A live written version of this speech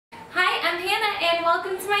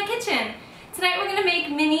welcome to my kitchen. Tonight we're going to make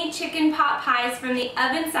mini chicken pot pies from the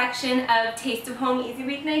oven section of Taste of Home Easy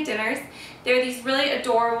Weeknight Dinners. They're these really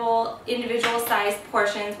adorable individual sized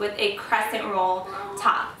portions with a crescent roll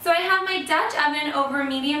top. So I have my Dutch oven over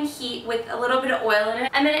medium heat with a little bit of oil in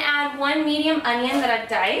it. I'm going to add one medium onion that I've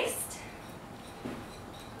diced.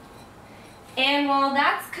 And while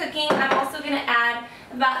that's cooking, I'm also going to add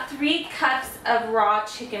about 3 cups of raw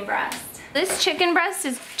chicken breast. This chicken breast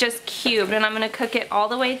is just cubed and I'm going to cook it all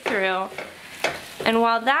the way through. And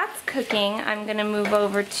while that's cooking, I'm going to move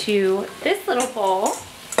over to this little bowl.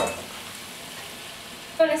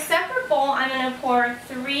 So in a separate bowl, I'm going to pour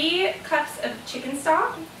 3 cups of chicken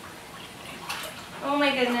stock. Oh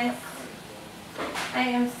my goodness. I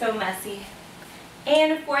am so messy.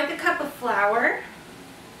 And 1/4 cup of flour.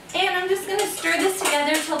 And I'm just going to stir this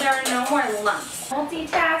together until there are no more lumps.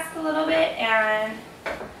 Multitask a little bit and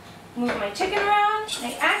move my chicken around.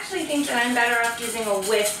 I actually think that I'm better off using a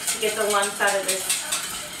whisk to get the lumps out of this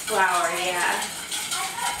flour, yeah.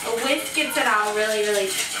 A whisk gets it out really, really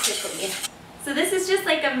quickly. So this is just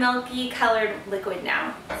like a milky colored liquid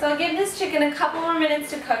now. So I'll give this chicken a couple more minutes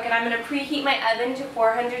to cook and I'm going to preheat my oven to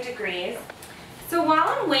 400 degrees. So while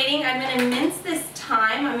I'm waiting, I'm going to mince this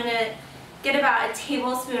thyme. I'm going to get about a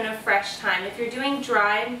tablespoon of fresh thyme. If you're doing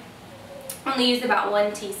dried, only use about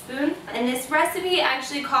 1 teaspoon. And this recipe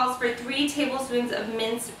actually calls for 3 tablespoons of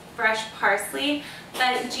minced fresh parsley,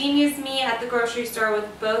 but genius me at the grocery store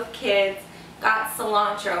with both kids got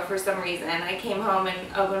cilantro for some reason. I came home and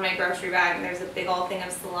opened my grocery bag and there's a big old thing of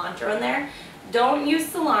cilantro in there. Don't use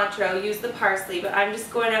cilantro, use the parsley, but I'm just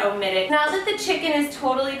going to omit it. Now that the chicken is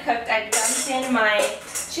totally cooked, I've dumped in my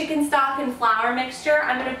chicken stock and flour mixture.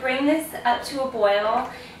 I'm going to bring this up to a boil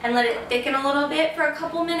and let it thicken a little bit for a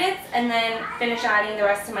couple minutes and then finish adding the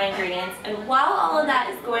rest of my ingredients. And while all of that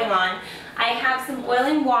is going on, I have some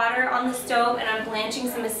boiling water on the stove and I'm blanching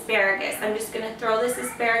some asparagus. I'm just going to throw this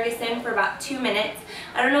asparagus in for about 2 minutes.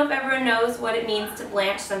 I don't know if everyone knows what it means to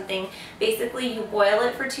blanch something. Basically, you boil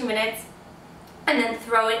it for 2 minutes and then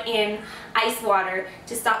throw it in ice water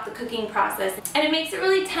to stop the cooking process. And it makes it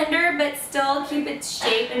really tender but still keep its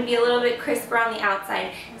shape and be a little bit crisper on the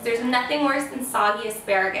outside. Because there's nothing worse than soggy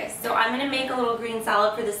asparagus. So I'm going to make a little green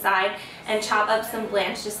salad for the side and chop up some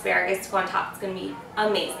blanched asparagus to go on top. It's going to be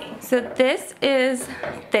amazing. So this is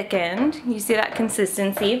thickened. You see that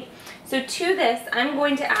consistency. So to this I'm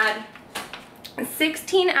going to add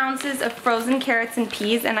 16 ounces of frozen carrots and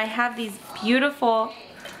peas, and I have these beautiful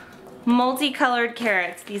multicolored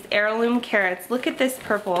carrots, these heirloom carrots. Look at this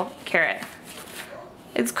purple carrot.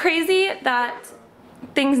 It's crazy that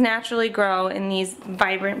things naturally grow in these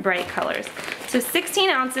vibrant, bright colors. So 16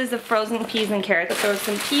 ounces of frozen peas and carrots. Throw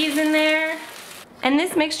some peas in there. And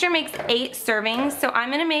this mixture makes 8 servings, so I'm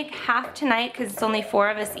going to make half tonight because it's only 4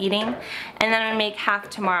 of us eating, and then I'm going to make half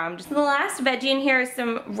tomorrow. The last veggie in here is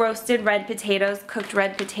some roasted red potatoes, cooked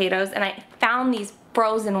red potatoes, and I found these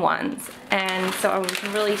frozen ones, and so I was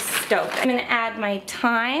really stoked. I'm going to add my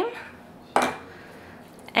thyme,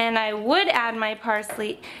 and I would add my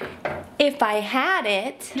parsley if I had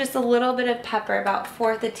it. Just a little bit of pepper, about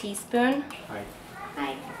 1/4 teaspoon. Hi.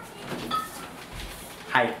 Hi.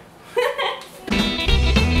 Hi.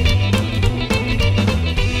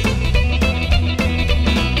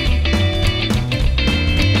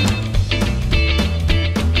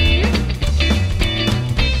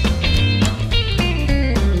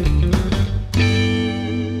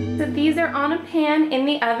 These are on a pan in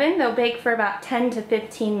the oven. They'll bake for about 10 to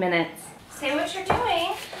 15 minutes. Say what you're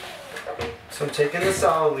doing. So I'm taking the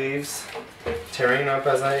salad leaves, tearing them up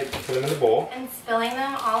as I put them in the bowl. And spilling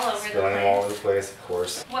them all over the place. Spilling them all over the place, of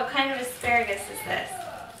course. What kind of asparagus is this?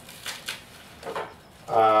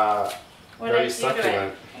 Very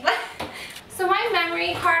succulent. So my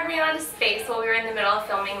memory card ran out of space while we were in the middle of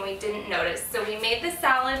filming and we didn't notice. So we made the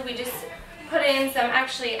salad. We just put in some,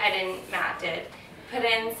 actually I didn't, Matt did. Put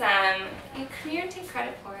in some, you come here and take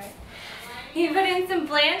credit for it. You put in some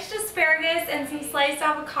blanched asparagus and some sliced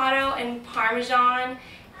avocado and Parmesan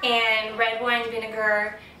and red wine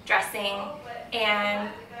vinegar dressing, and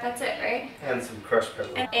that's it, right? And some crushed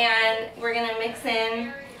pepper. And we're gonna mix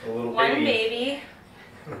in A little one baby.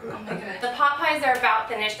 Oh my god. The pot pies are about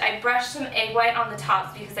finished. I brushed some egg white on the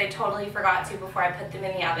tops because I totally forgot to before I put them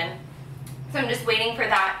in the oven. So I'm just waiting for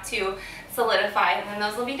that to solidify and then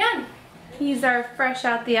those will be done. These are fresh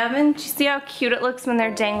out the oven. Do you see how cute it looks when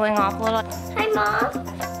they're dangling off a little? Hi Mom,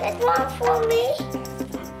 did Mom for me?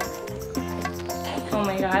 Oh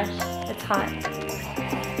my gosh, it's hot.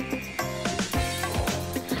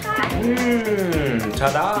 Mmm,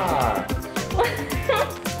 ta-da! Oh,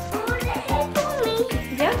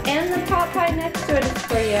 Yep, and the pot pie next to it is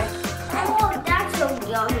for you. oh, that's so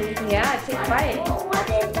yummy. Yeah, take a bite. Oh, what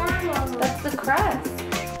is that, Mama? That's the crust.